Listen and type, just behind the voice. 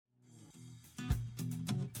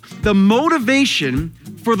the motivation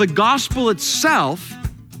for the gospel itself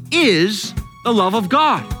is the love of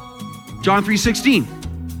God. John 3:16,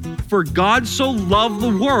 for God so loved the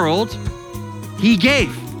world, he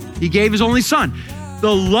gave his only son.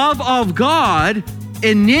 The love of God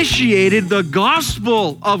initiated the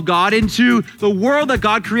gospel of God into the world that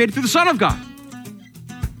God created through the Son of God.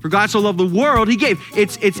 For God so loved the world, he gave.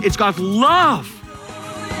 It's God's love.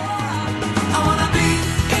 I wanna be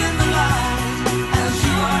in the light as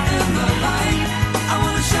you are in the light. I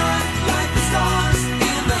wanna shine like the stars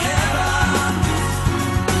in the heaven.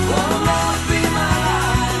 Oh Lord, be my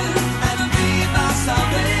light and be my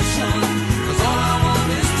salvation. 'Cause all I want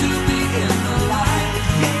is to be in the light.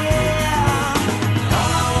 Yeah. All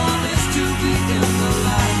I want is to be in the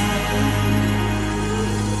light.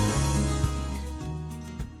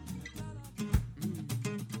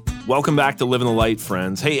 Welcome back to Live in the Light,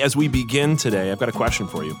 friends. Hey, as we begin today, I've got a question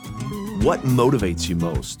for you. What motivates you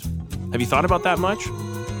most? Have you thought about that much?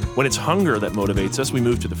 When it's hunger that motivates us, we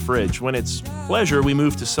move to the fridge. When it's pleasure, we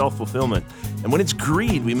move to self-fulfillment. And when it's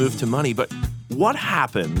greed, we move to money. But what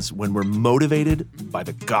happens when we're motivated by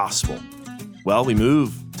the gospel? Well, we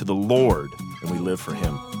move to the Lord and we live for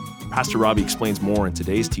him. Pastor Robbie explains more in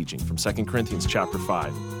today's teaching from 2 Corinthians chapter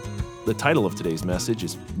 5. The title of today's message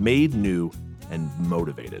is Made New and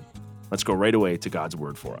Motivated. Let's go right away to God's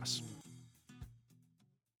word for us.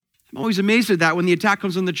 I'm always amazed at that when the attack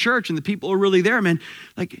comes on the church and the people are really there, man.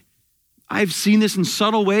 Like, I've seen this in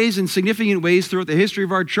subtle ways and significant ways throughout the history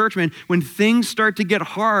of our church, man. When things start to get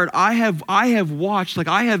hard, I have watched, like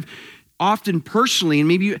I have often personally, and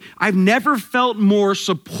maybe I've never felt more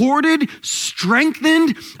supported,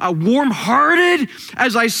 strengthened, warm-hearted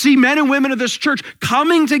as I see men and women of this church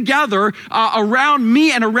coming together around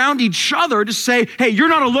me and around each other to say, hey, you're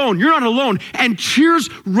not alone, you're not alone. And tears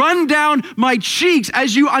run down my cheeks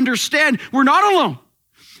as you understand we're not alone.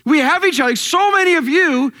 We have each other. So many of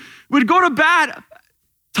you would go to bat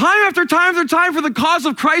time after time after time for the cause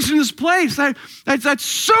of Christ in this place. That's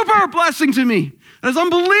super blessing to me. That is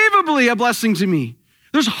unbelievably a blessing to me.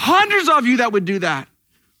 There's hundreds of you that would do that.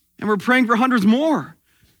 And we're praying for hundreds more.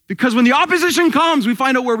 Because when the opposition comes, we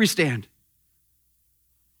find out where we stand.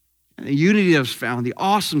 And the unity that's found, the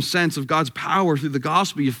awesome sense of God's power through the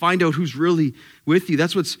gospel, you find out who's really with you.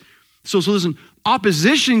 That's what's, so listen,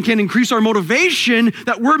 opposition can increase our motivation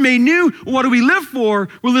that we're made new. What do we live for?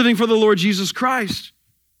 We're living for the Lord Jesus Christ.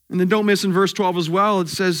 And then don't miss in verse 12 as well, it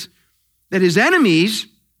says that his enemies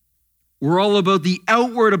were all about the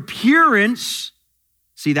outward appearance.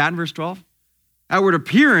 See that in verse 12? Outward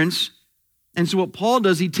appearance. And so what Paul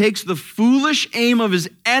does, he takes the foolish aim of his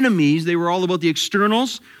enemies. They were all about the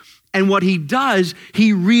externals. And what he does,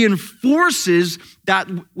 he reinforces that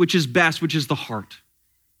which is best, which is the heart.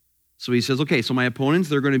 So he says, okay, so my opponents,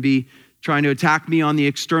 they're going to be trying to attack me on the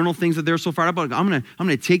external things that they're so fired up about. I'm going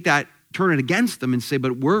to take that, turn it against them and say,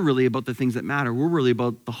 but we're really about the things that matter. We're really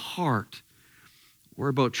about the heart. We're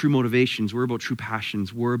about true motivations. We're about true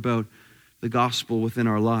passions. We're about the gospel within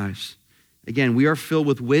our lives. Again, we are filled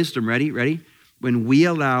with wisdom. Ready? When we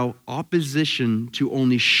allow opposition to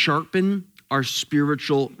only sharpen our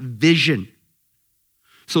spiritual vision.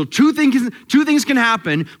 So two things can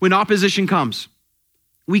happen when opposition comes.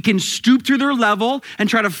 We can stoop to their level and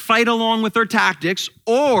try to fight along with their tactics,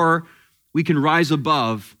 or we can rise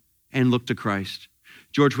above and look to Christ.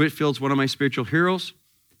 George Whitfield's one of my spiritual heroes.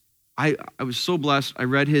 I was so blessed. I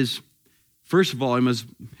read his first volume,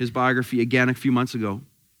 his biography again a few months ago,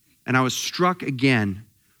 and I was struck again.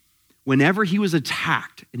 Whenever he was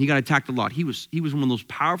attacked, and he got attacked a lot, he was one of those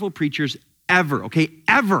powerful preachers ever, okay?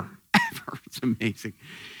 Ever. It's amazing.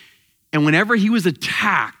 And whenever he was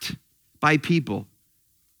attacked by people,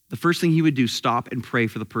 the first thing he would do, stop and pray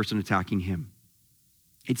for the person attacking him.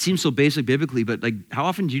 It seems so basic biblically, but like, how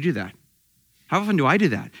often do you do that? How often do I do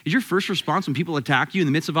that? Is your first response when people attack you in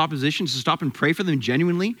the midst of opposition to stop and pray for them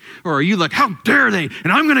genuinely? Or are you like, how dare they?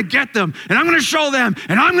 And I'm going to get them, and I'm going to show them,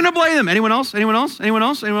 and I'm going to blame them. Anyone else? Anyone else? Anyone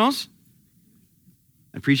else? Anyone else?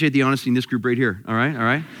 I appreciate the honesty in this group right here. All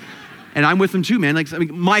right? And I'm with them too, man. Like, I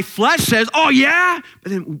mean, my flesh says, oh yeah.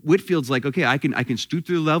 But then Whitfield's like, okay, I can stoop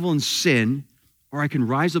through the level and sin, or I can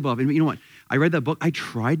rise above. And you know what? I read that book. I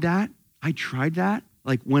tried that.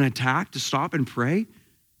 Like when attacked, to stop and pray.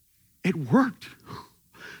 It worked.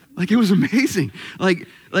 Like, it was amazing. Like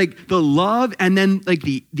the love, and then like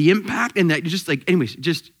the impact, and that just like, anyways,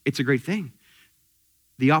 it's a great thing.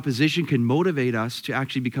 The opposition can motivate us to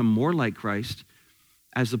actually become more like Christ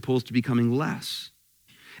as opposed to becoming less.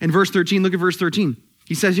 In verse 13, look at verse 13.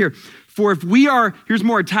 He says here, for if we are, here's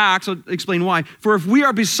more attacks, I'll explain why. For if we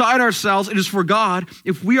are beside ourselves, it is for God.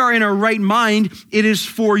 If we are in our right mind, it is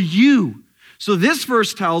for you. So this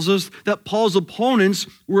verse tells us that Paul's opponents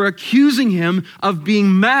were accusing him of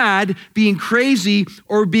being mad, being crazy,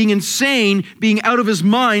 or being insane, being out of his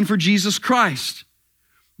mind for Jesus Christ.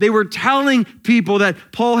 They were telling people that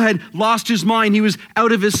Paul had lost his mind. He was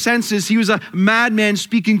out of his senses. He was a madman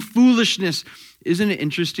speaking foolishness. Isn't it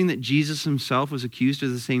interesting that Jesus himself was accused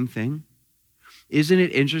of the same thing? Isn't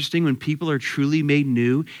it interesting when people are truly made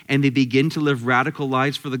new and they begin to live radical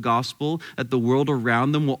lives for the gospel, that the world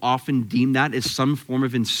around them will often deem that as some form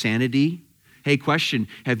of insanity? Hey, question,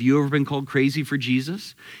 have you ever been called crazy for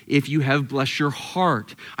Jesus? If you have, bless your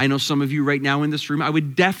heart. I know some of you right now in this room, I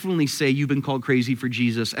would definitely say you've been called crazy for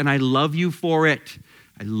Jesus, and I love you for it.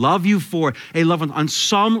 I love you for it. Hey, loved ones, on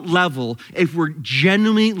some level, if we're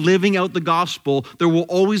genuinely living out the gospel, there will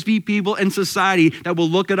always be people in society that will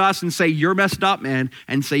look at us and say, you're messed up, man,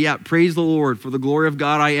 and say, yeah, praise the Lord, for the glory of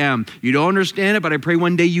God I am. You don't understand it, but I pray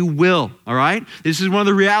one day you will, all right? This is one of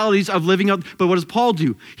the realities of living out, but what does Paul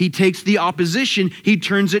do? He takes the opposition, he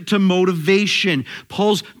turns it to motivation.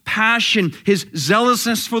 Paul's passion, his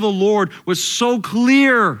zealousness for the Lord was so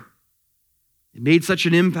clear. It made such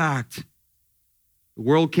an impact. The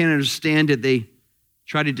world can't understand it. They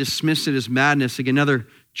try to dismiss it as madness. Again, another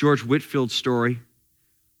George Whitefield story.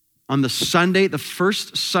 On the Sunday, the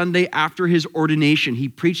first Sunday after his ordination, he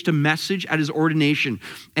preached a message at his ordination,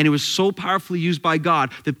 and it was so powerfully used by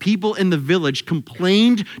God. The people in the village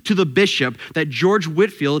complained to the bishop that George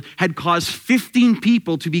Whitefield had caused 15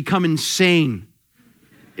 people to become insane.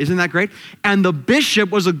 Isn't that great? And the bishop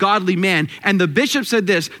was a godly man. And the bishop said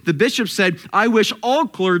this. The bishop said, I wish all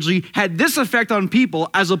clergy had this effect on people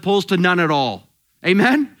as opposed to none at all.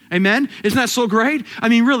 Amen? Amen? Isn't that so great? I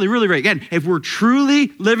mean, really, really great. Again, if we're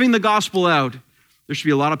truly living the gospel out, there should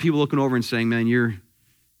be a lot of people looking over and saying, man,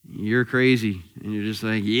 you're crazy. And you're just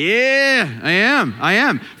like, yeah, I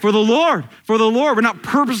am. For the Lord. We're not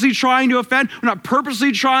purposely trying to offend. We're not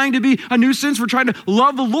purposely trying to be a nuisance. We're trying to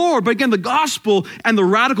love the Lord. But again, the gospel and the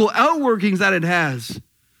radical outworkings that it has.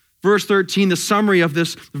 Verse 13, the summary of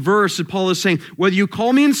this verse, Paul is saying, whether you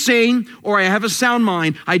call me insane or I have a sound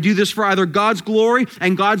mind, I do this for either God's glory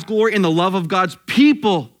and God's glory in the love of God's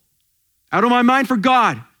people. Out of my mind for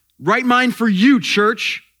God, right mind for you,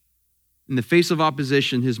 church. In the face of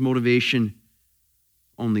opposition, his motivation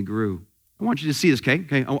only grew. I want you to see this,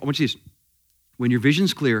 okay? I want you to see this. When your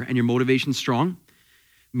vision's clear and your motivation's strong,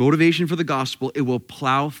 motivation for the gospel, it will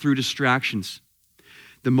plow through distractions.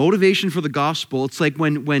 The motivation for the gospel, it's like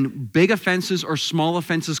when big offenses or small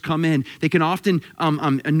offenses come in, they can often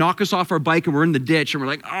knock us off our bike and we're in the ditch and we're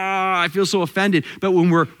like, I feel so offended. But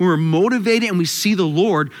when we're motivated and we see the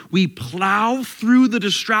Lord, we plow through the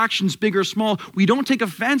distractions, big or small. We don't take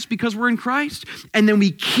offense because we're in Christ. And then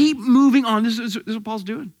we keep moving on. This is what Paul's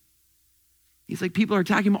doing. He's like, people are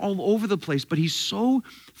attacking him all over the place, but he's so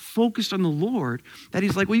focused on the Lord that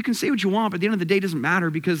he's like, well, you can say what you want, but at the end of the day, it doesn't matter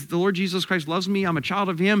because the Lord Jesus Christ loves me. I'm a child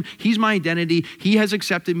of him. He's my identity. He has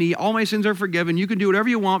accepted me. All my sins are forgiven. You can do whatever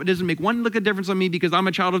you want. It doesn't make one lick of difference on me because I'm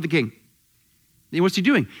a child of the King. And what's he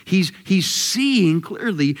doing? He's seeing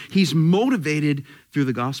clearly. He's motivated through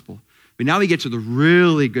the gospel. But now we get to the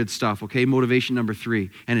really good stuff, okay? Motivation number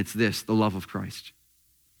 3, and it's this, the love of Christ.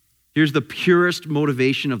 Here's the purest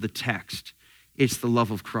motivation of the text. It's the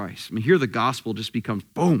love of Christ. I mean, here the gospel just becomes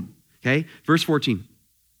boom, okay? Verse 14.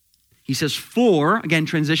 He says, for, again,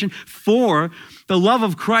 transition, for the love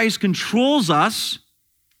of Christ controls us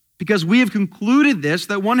because we have concluded this,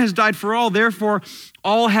 that one has died for all, therefore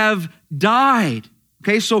all have died.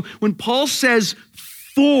 Okay, so when Paul says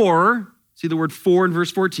for, see the word for in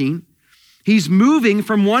verse 14, he's moving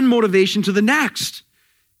from one motivation to the next.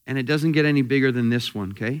 And it doesn't get any bigger than this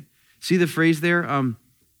one, okay? See the phrase there?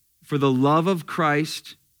 For the love of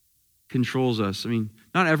Christ controls us. I mean,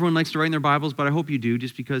 not everyone likes to write in their Bibles, but I hope you do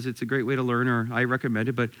just because it's a great way to learn, or I recommend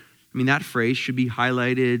it. But I mean, that phrase should be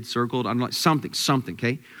highlighted, circled, underlined, something,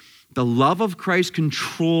 okay? The love of Christ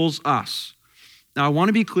controls us. Now, I want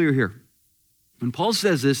to be clear here. When Paul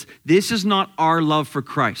says this is not our love for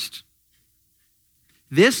Christ.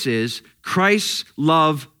 This is Christ's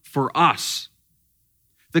love for us.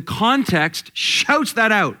 The context shouts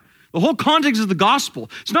that out. The whole context is the gospel.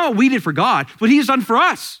 It's not what we did for God, what he has done for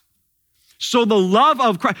us. So the love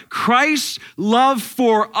of Christ, Christ's love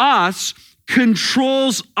for us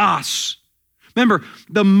controls us. Remember,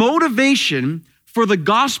 the motivation for the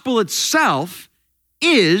gospel itself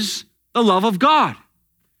is the love of God.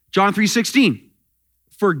 John 3:16.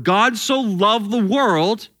 For God so loved the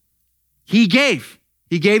world, he gave.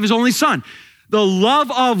 He gave his only son. The love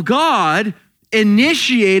of God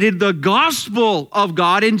initiated the gospel of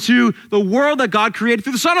God into the world that God created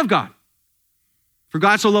through the Son of God. For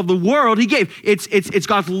God so loved the world, he gave. It's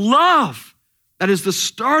God's love That is the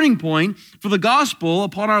starting point for the gospel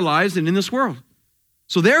upon our lives and in this world.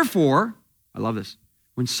 So therefore, I love this.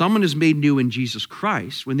 When someone is made new in Jesus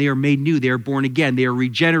Christ, when they are made new, they are born again, they are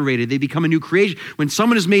regenerated, they become a new creation. When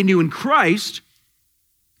someone is made new in Christ,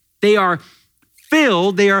 they are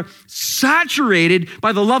filled, they are saturated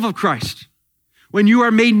by the love of Christ. When you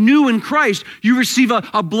are made new in Christ, you receive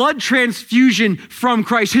a blood transfusion from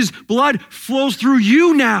Christ. His blood flows through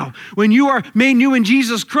you now. When you are made new in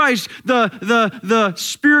Jesus Christ, the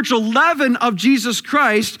spiritual leaven of Jesus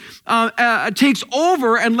Christ takes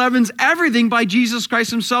over and leavens everything by Jesus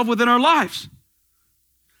Christ himself within our lives.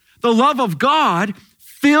 The love of God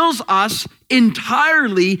fills us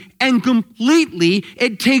entirely and completely.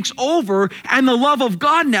 It takes over, and the love of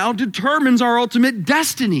God now determines our ultimate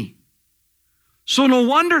destiny. So no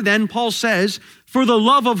wonder then, Paul says, for the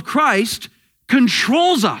love of Christ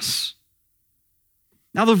controls us.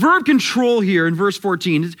 Now the verb control here in verse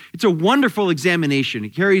 14, it's a wonderful examination. It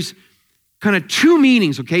carries kind of two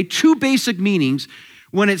meanings, okay? Two basic meanings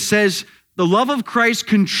when it says the love of Christ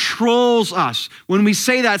controls us. When we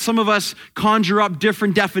say that, some of us conjure up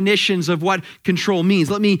different definitions of what control means.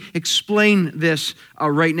 Let me explain this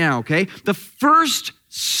right now, okay? The first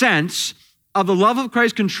sense of the love of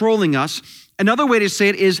Christ controlling us, another way to say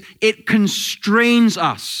it is it constrains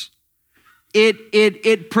us.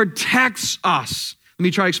 It protects us. Let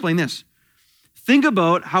me try to explain this. Think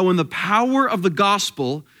about how when the power of the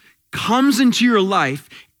gospel comes into your life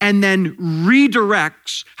and then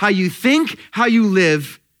redirects how you think, how you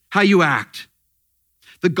live, how you act.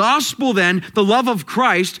 The gospel then, the love of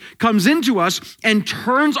Christ, comes into us and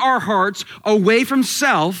turns our hearts away from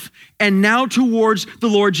self and now towards the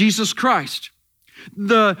Lord Jesus Christ.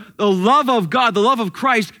 The love of God, the love of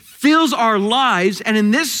Christ fills our lives, and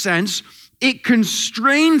in this sense, it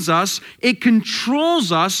constrains us, it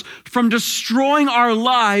controls us from destroying our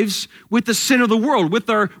lives with the sin of the world, with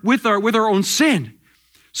our own sin.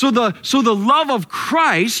 So the love of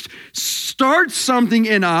Christ starts something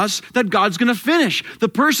in us that God's going to finish. The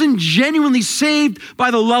person genuinely saved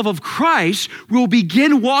by the love of Christ will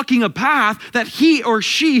begin walking a path that he or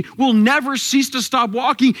she will never cease to stop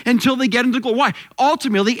walking until they get into glory. Why?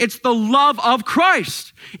 Ultimately, it's the love of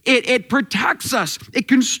Christ. It protects us. It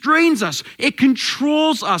constrains us. It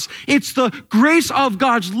controls us. It's the grace of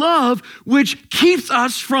God's love which keeps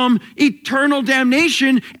us from eternal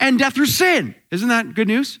damnation and death through sin. Isn't that good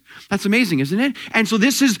news? That's amazing, isn't it? And so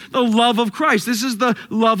this is the love of Christ. This is the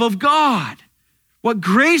love of God. What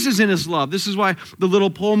grace is in his love. This is why the little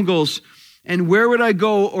poem goes, and where would I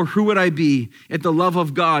go or who would I be if the love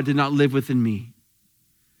of God did not live within me?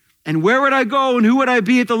 And where would I go and who would I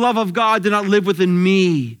be if the love of God did not live within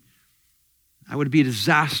me? I would be a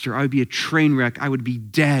disaster. I would be a train wreck. I would be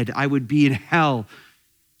dead. I would be in hell.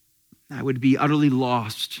 I would be utterly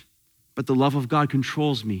lost. But the love of God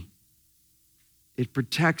controls me. It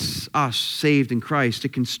protects us, saved in Christ.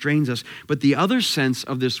 It constrains us. But the other sense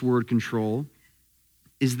of this word control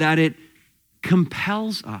is that it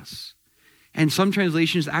compels us. And some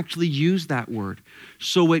translations actually use that word.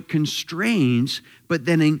 So it constrains, but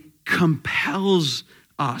then it compels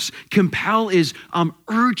us. Compel is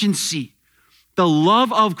urgency. The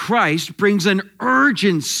love of Christ brings an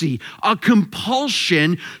urgency, a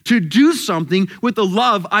compulsion to do something with the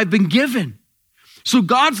love I've been given. So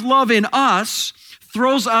God's love in us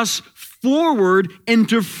throws us forward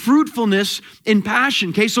into fruitfulness in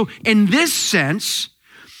passion. Okay, so in this sense,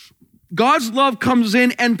 God's love comes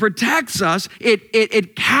in and protects us.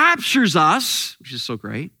 It captures us, which is so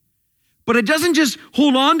great. But it doesn't just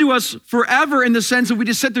hold on to us forever in the sense that we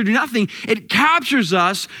just sit there do nothing. It captures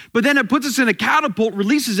us, but then it puts us in a catapult,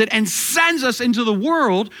 releases it, and sends us into the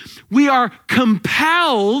world. We are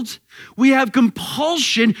compelled, we have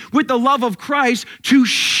compulsion with the love of Christ to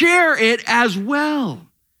share it as well.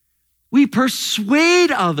 We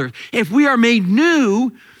persuade others. If we are made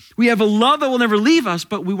new, we have a love that will never leave us,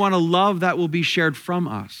 but we want a love that will be shared from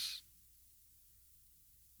us.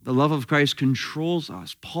 The love of Christ controls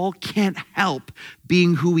us. Paul can't help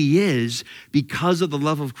being who he is because of the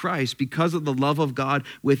love of Christ, because of the love of God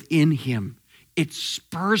within him. It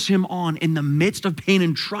spurs him on in the midst of pain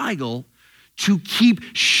and trial to keep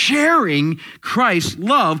sharing Christ's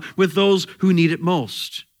love with those who need it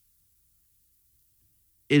most.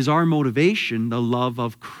 Is our motivation the love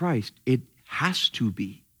of Christ? It has to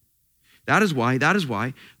be. That is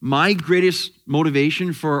why my greatest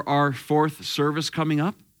motivation for our fourth service coming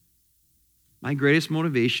up, my greatest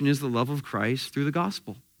motivation is the love of Christ through the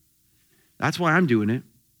gospel. That's why I'm doing it.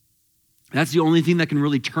 That's the only thing that can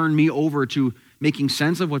really turn me over to making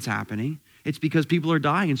sense of what's happening. It's because people are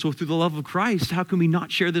dying. And so through the love of Christ, how can we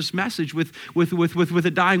not share this message with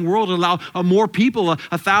a dying world and allow more people,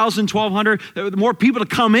 1,000, 1,200, more people to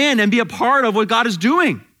come in and be a part of what God is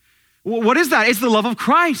doing? What is that? It's the love of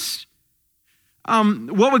Christ.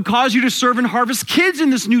 What would cause you to serve and harvest kids in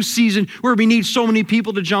this new season where we need so many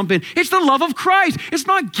people to jump in? It's the love of Christ. It's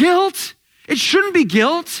not guilt. It shouldn't be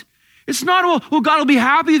guilt. It's not, well, God will be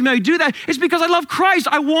happy with me. I do that. It's because I love Christ.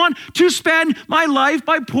 I want to spend my life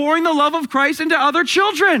by pouring the love of Christ into other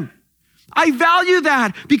children. I value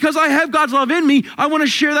that because I have God's love in me. I want to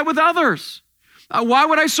share that with others. Why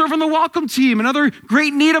would I serve on the welcome team? Another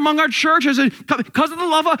great need among our church is because of the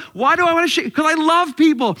love. Why do I want to share? Because I love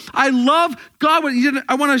people. I love God.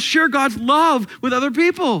 I want to share God's love with other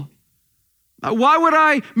people. Why would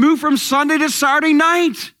I move from Sunday to Saturday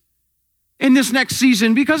night in this next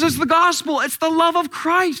season? Because it's the gospel. It's the love of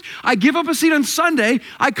Christ. I give up a seat on Sunday.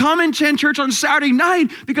 I come and attend church on Saturday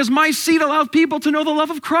night because my seat allows people to know the love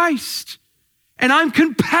of Christ. And I'm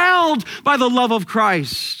compelled by the love of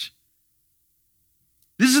Christ.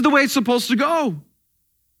 This is the way it's supposed to go.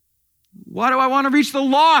 Why do I want to reach the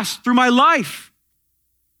lost through my life?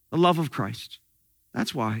 The love of Christ.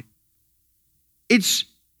 That's why. It's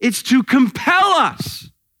to compel us.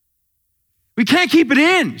 We can't keep it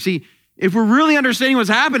in. See, if we're really understanding what's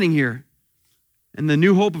happening here, and the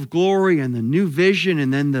new hope of glory and the new vision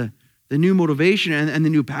and then the new motivation and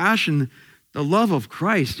the new passion, the love of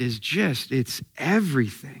Christ is it's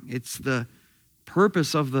everything. It's the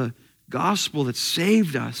purpose of the gospel that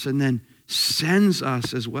saved us and then sends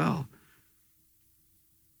us as well.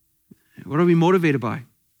 What are we motivated by?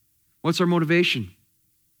 What's our motivation?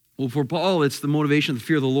 Well, for Paul, it's the motivation of the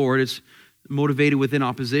fear of the Lord. It's motivated within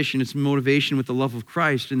opposition. It's motivation with the love of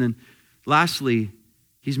Christ. And then lastly,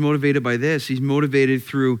 he's motivated by this. He's motivated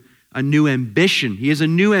through a new ambition. He has a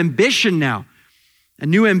new ambition now. A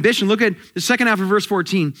new ambition. Look at the second half of verse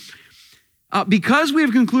 14. Because we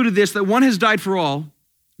have concluded this, that one has died for all,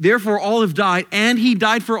 therefore all have died, and he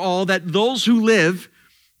died for all, that those who live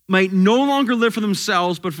might no longer live for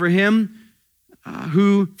themselves, but for him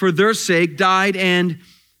who, for their sake, died and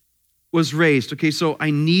was raised. Okay, so I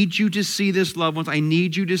need you to see this, loved ones. I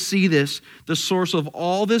need you to see this, the source of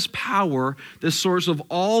all this power, the source of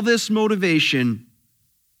all this motivation.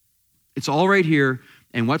 It's all right here.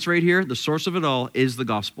 And what's right here? The source of it all is the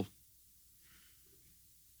gospel.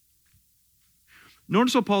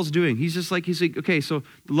 Notice what Paul's doing. He's like, okay, so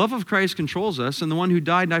the love of Christ controls us, and the one who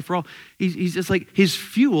died for all. He's just like, his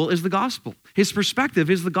fuel is the gospel. His perspective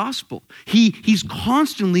is the gospel. He's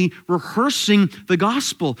constantly rehearsing the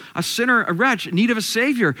gospel. A sinner, a wretch, in need of a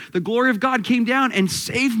savior. The glory of God came down and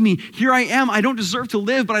saved me. Here I am. I don't deserve to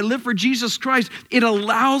live, but I live for Jesus Christ. It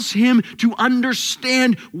allows him to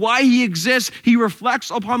understand why he exists. He reflects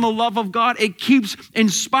upon the love of God. It keeps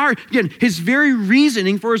inspired. Again, his very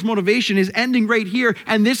reasoning for his motivation is ending right here.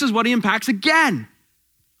 And this is what he impacts again.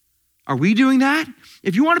 Are we doing that?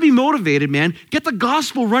 If you want to be motivated, man, get the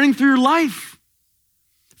gospel running through your life.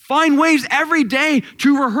 Find ways every day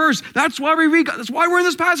to rehearse. That's why we read. That's why we're in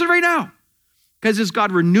this passage right now. Because it's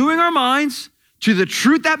God renewing our minds to the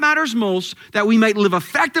truth that matters most, that we might live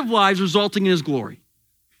effective lives resulting in his glory.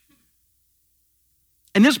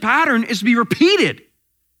 And this pattern is to be repeated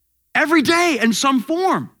every day in some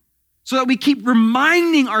form, so that we keep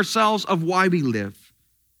reminding ourselves of why we live.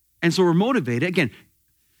 And so we're motivated. Again,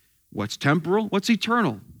 what's temporal? What's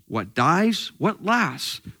eternal? What dies? What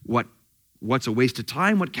lasts? What's a waste of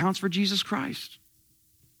time? What counts for Jesus Christ?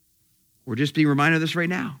 We're just being reminded of this right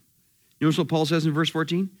now. Notice what Paul says in verse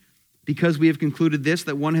 14? Because we have concluded this,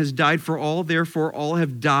 that one has died for all, therefore all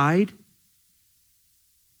have died.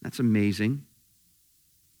 That's amazing.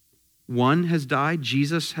 One has died.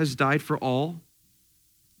 Jesus has died for all.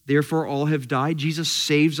 Therefore, all have died. Jesus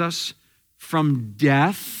saves us from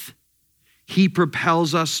death. He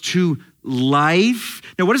propels us to life.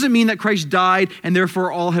 Now, what does it mean that Christ died and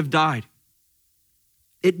therefore all have died?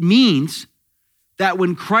 It means that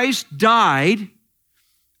when Christ died,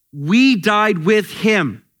 we died with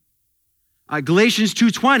him. Galatians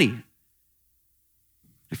 2:20.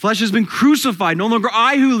 My flesh has been crucified. No longer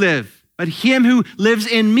I who live, but him who lives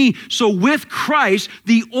in me. So with Christ,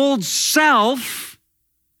 the old self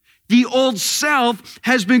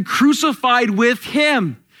has been crucified with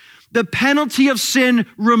him. The penalty of sin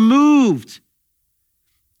removed.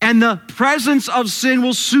 And the presence of sin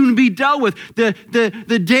will soon be dealt with.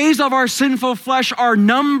 The days of our sinful flesh are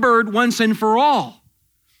numbered once and for all.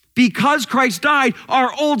 Because Christ died,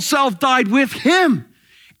 our old self died with him.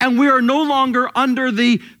 And we are no longer under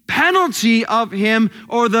the penalty of him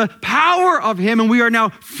or the power of him. And we are now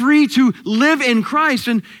free to live in Christ.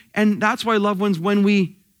 And that's why, loved ones, when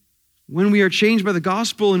we when we are changed by the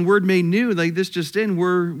gospel and word made new, like this just in,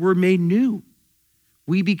 we're made new.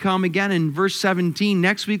 We become again in verse 17,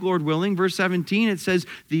 next week, Lord willing, verse 17, it says,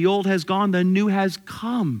 the old has gone, the new has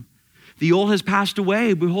come. The old has passed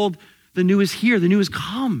away. Behold, the new is here. The new has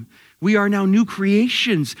come. We are now new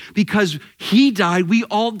creations because he died. We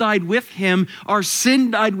all died with him. Our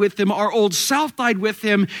sin died with him. Our old self died with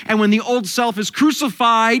him. And when the old self is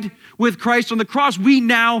crucified with Christ on the cross, we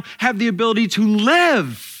now have the ability to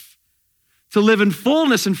live in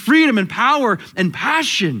fullness and freedom and power and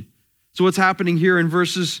passion. So what's happening here in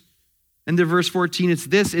verse 14, it's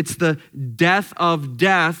this. It's the death of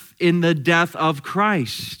death in the death of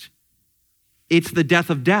Christ. It's the death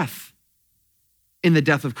of death in the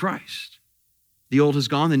death of Christ. The old has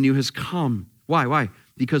gone, the new has come. Why?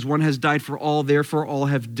 Because one has died for all, therefore all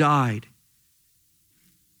have died.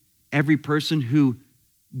 Every person who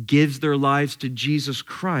gives their lives to Jesus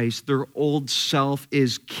Christ, their old self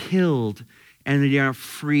is killed and they are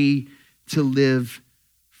free to live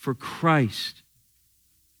for Christ.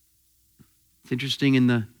 It's interesting in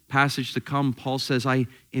the passage to come, Paul says, I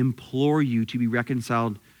implore you to be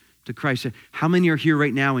reconciled to Christ. How many are here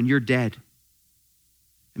right now and you're dead?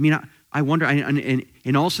 I mean, I wonder,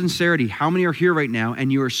 in all sincerity, how many are here right now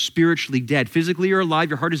and you are spiritually dead? Physically you're alive,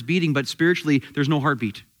 your heart is beating, but spiritually there's no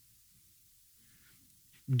heartbeat.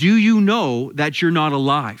 Do you know that you're not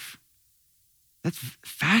alive? That's a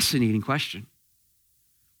fascinating question.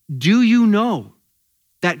 Do you know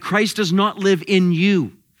that Christ does not live in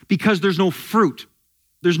you because there's no fruit?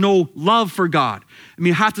 There's no love for God. I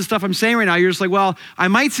mean, half the stuff I'm saying right now, you're just like, well, I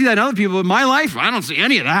might see that in other people, but in my life, I don't see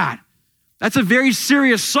any of that. That's a very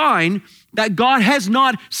serious sign that God has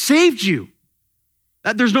not saved you,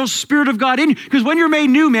 that there's no Spirit of God in you. Because when you're made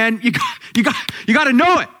new, man, you got to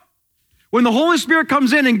know it. When the Holy Spirit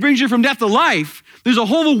comes in and brings you from death to life, there's a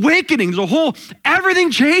whole awakening. Everything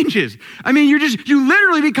changes. I mean, you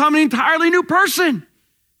literally become an entirely new person.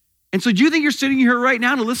 And so do you think you're sitting here right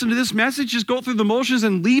now to listen to this message, just go through the motions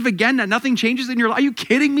and leave again, that nothing changes in your life? Are you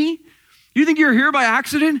kidding me? You think you're here by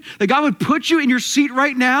accident? That God would put you in your seat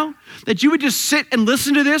right now? That you would just sit and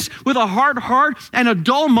listen to this with a hard heart and a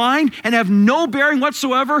dull mind and have no bearing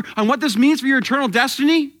whatsoever on what this means for your eternal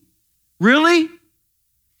destiny? Really?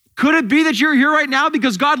 Could it be that you're here right now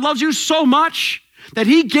because God loves you so much that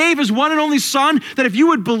he gave his one and only son, that if you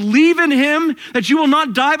would believe in him, that you will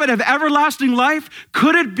not die but have everlasting life?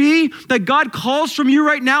 Could it be that God calls from you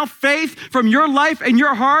right now faith from your life and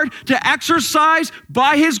your heart to exercise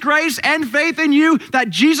by his grace and faith in you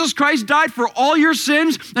that Jesus Christ died for all your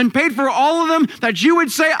sins and paid for all of them, that you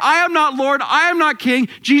would say, I am not Lord, I am not King.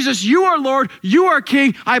 Jesus, you are Lord, you are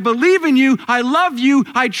King. I believe in you, I love you,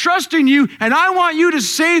 I trust in you, and I want you to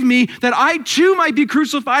save me, that I too might be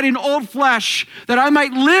crucified in old flesh, that I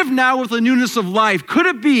might live now with the newness of life. Could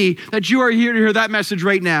it be that you are here to hear that message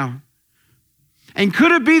right now? And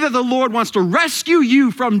could it be that the Lord wants to rescue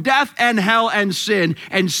you from death and hell and sin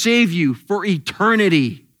and save you for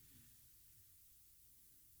eternity?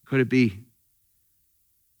 Could it be?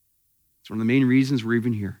 It's one of the main reasons we're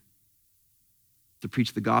even here, to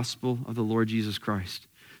preach the gospel of the Lord Jesus Christ,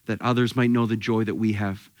 that others might know the joy that we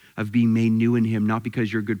have of being made new in him, not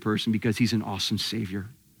because you're a good person, because he's an awesome Savior.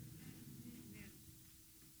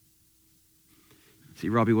 See,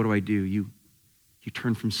 Robbie, what do? You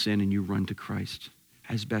turn from sin and you run to Christ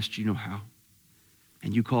as best you know how.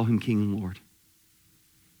 And you call him King and Lord.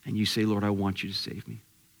 And you say, Lord, I want you to save me.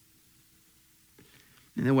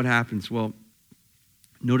 And then what happens? Well,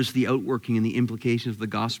 notice the outworking and the implications of the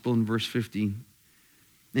gospel in verse 15.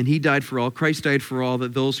 And he died for all, Christ died for all,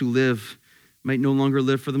 that those who live might no longer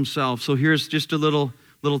live for themselves. So here's just a little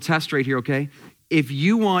test right here, okay? If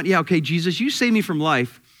you want, Jesus, you save me from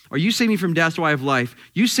life, or you save me from death so I have life.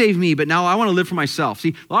 You save me, but now I want to live for myself.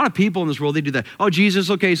 See, a lot of people in this world, they do that. Oh, Jesus,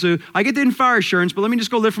 okay, so I get the fire assurance, but let me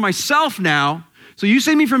just go live for myself now. So you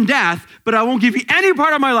save me from death, but I won't give you any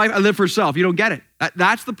part of my life. I live for self. You don't get it.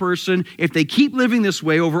 That's the person, if they keep living this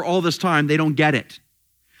way over all this time, they don't get it.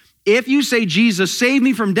 If you say, Jesus, save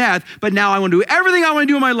me from death, but now I want to do everything I want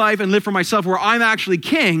to do in my life and live for myself where I'm actually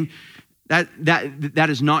king, that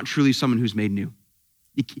is not truly someone who's made new.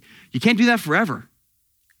 You can't do that forever.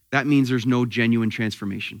 That means there's no genuine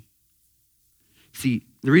transformation. See,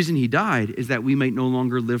 the reason he died is that we might no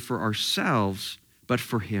longer live for ourselves, but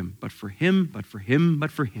for him, but for him, but for him,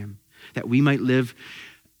 but for him, that we might live.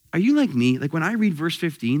 Are you like me? Like when I read verse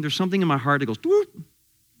 15, there's something in my heart that goes, doo.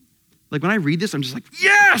 Like when I read this, I'm just like,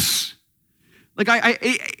 yes! Like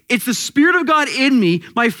it's the Spirit of God in me.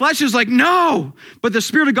 My flesh is like, no. But the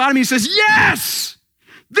Spirit of God in me says, yes!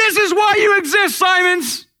 This is why you exist,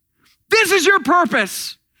 Simons. This is your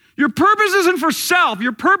purpose. Your purpose isn't for self.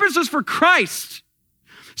 Your purpose is for Christ.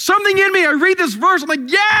 Something in me, I read this verse, I'm like,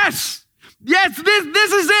 yes, this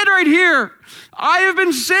is it right here. I have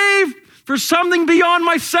been saved for something beyond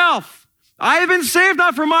myself. I have been saved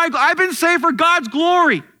not for I've been saved for God's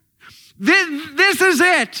glory. This is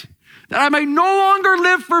it. That I might no longer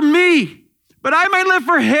live for me, but I might live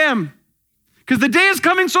for him. Because the day is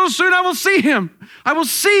coming so soon, I will see him. I will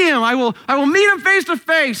see him. I will meet him face to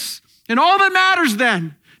face. And all that matters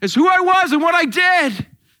then is who I was and what I did.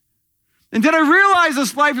 And then I realize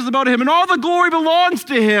this life is about him and all the glory belongs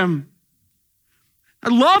to him. I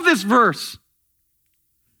love this verse.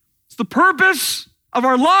 It's the purpose of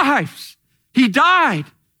our lives. He died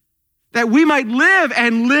that we might live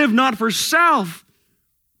and live not for self,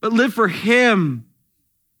 but live for him.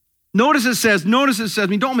 Notice it says,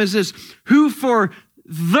 don't miss this, who for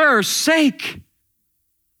their sake,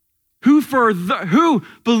 who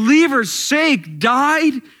believers' sake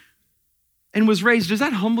died and was raised. Does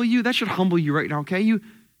that humble you? That should humble you right now, okay? You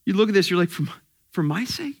look at this, you're like, for my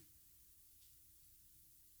sake?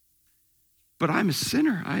 But I'm a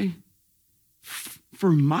sinner.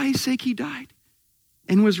 For my sake he died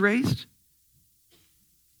and was raised.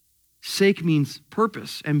 Sake means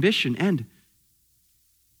purpose, ambition, end.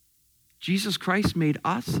 Jesus Christ made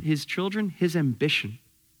us, his children, his ambition.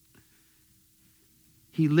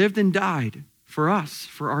 He lived and died for us,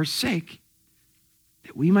 for our sake,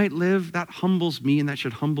 that we might live. That humbles me and that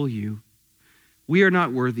should humble you. We are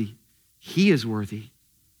not worthy. He is worthy.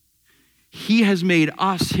 He has made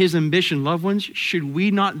us his ambition. Loved ones, should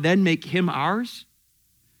we not then make him ours?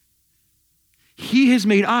 He has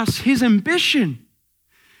made us his ambition.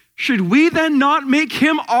 Should we then not make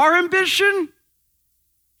him our ambition?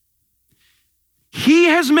 He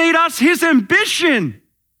has made us his ambition.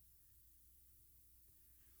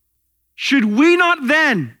 Should we not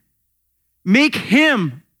then make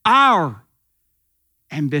him our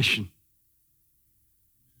ambition?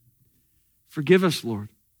 Forgive us, Lord.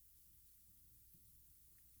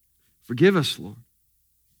 Forgive us, Lord.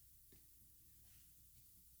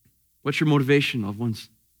 What's your motivation, loved ones?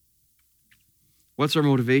 What's our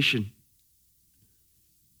motivation?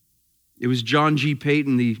 It was John G.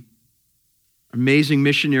 Paton, the amazing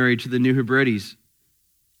missionary to the New Hebrides.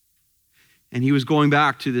 And he was going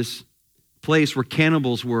back to this place where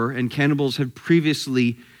cannibals were, and cannibals had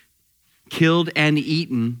previously killed and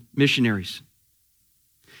eaten missionaries.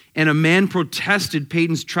 And a man protested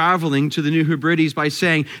Paton's traveling to the New Hebrides by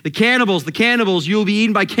saying, the cannibals, you will be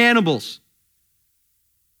eaten by cannibals.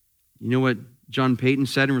 You know what John Paton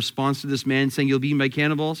said in response to this man saying you'll be eaten by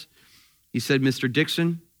cannibals? He said, Mr.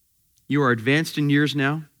 Dixon, you are advanced in years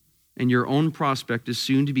now, and your own prospect is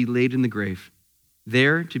soon to be laid in the grave,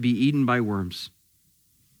 there to be eaten by worms.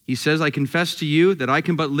 He says, I confess to you that I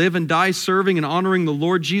can but live and die serving and honoring the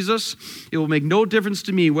Lord Jesus. It will make no difference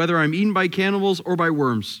to me whether I'm eaten by cannibals or by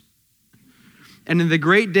worms. And in the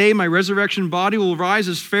great day, my resurrection body will rise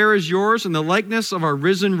as fair as yours in the likeness of our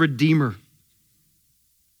risen Redeemer.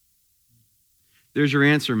 There's your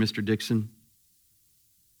answer, Mr. Dixon.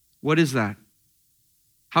 What is that?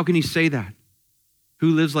 How can he say that? Who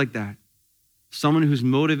lives like that? Someone who's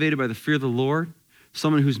motivated by the fear of the Lord,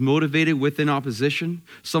 someone who's motivated within opposition,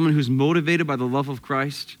 someone who's motivated by the love of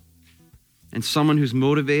Christ, and someone who's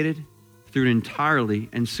motivated through an entirely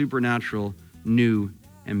and supernatural new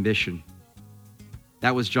ambition.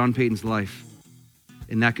 That was John Paton's life,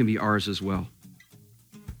 and that can be ours as well.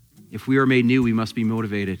 If we are made new, we must be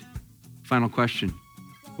motivated. Final question,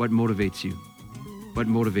 what motivates you? What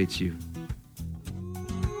motivates you?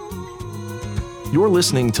 You're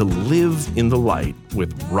listening to Live in the Light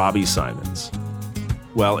with Robbie Simons.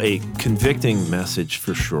 Well, a convicting message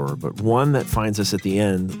for sure, but one that finds us at the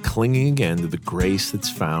end clinging again to the grace that's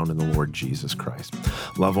found in the Lord Jesus Christ.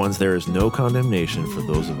 Loved ones, there is no condemnation for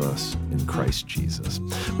those of us in Christ Jesus.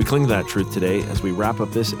 We cling to that truth today as we wrap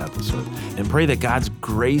up this episode and pray that God's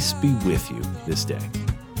grace be with you this day.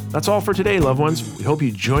 That's all for today, loved ones. We hope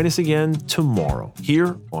you join us again tomorrow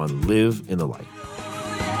here on Live in the Light.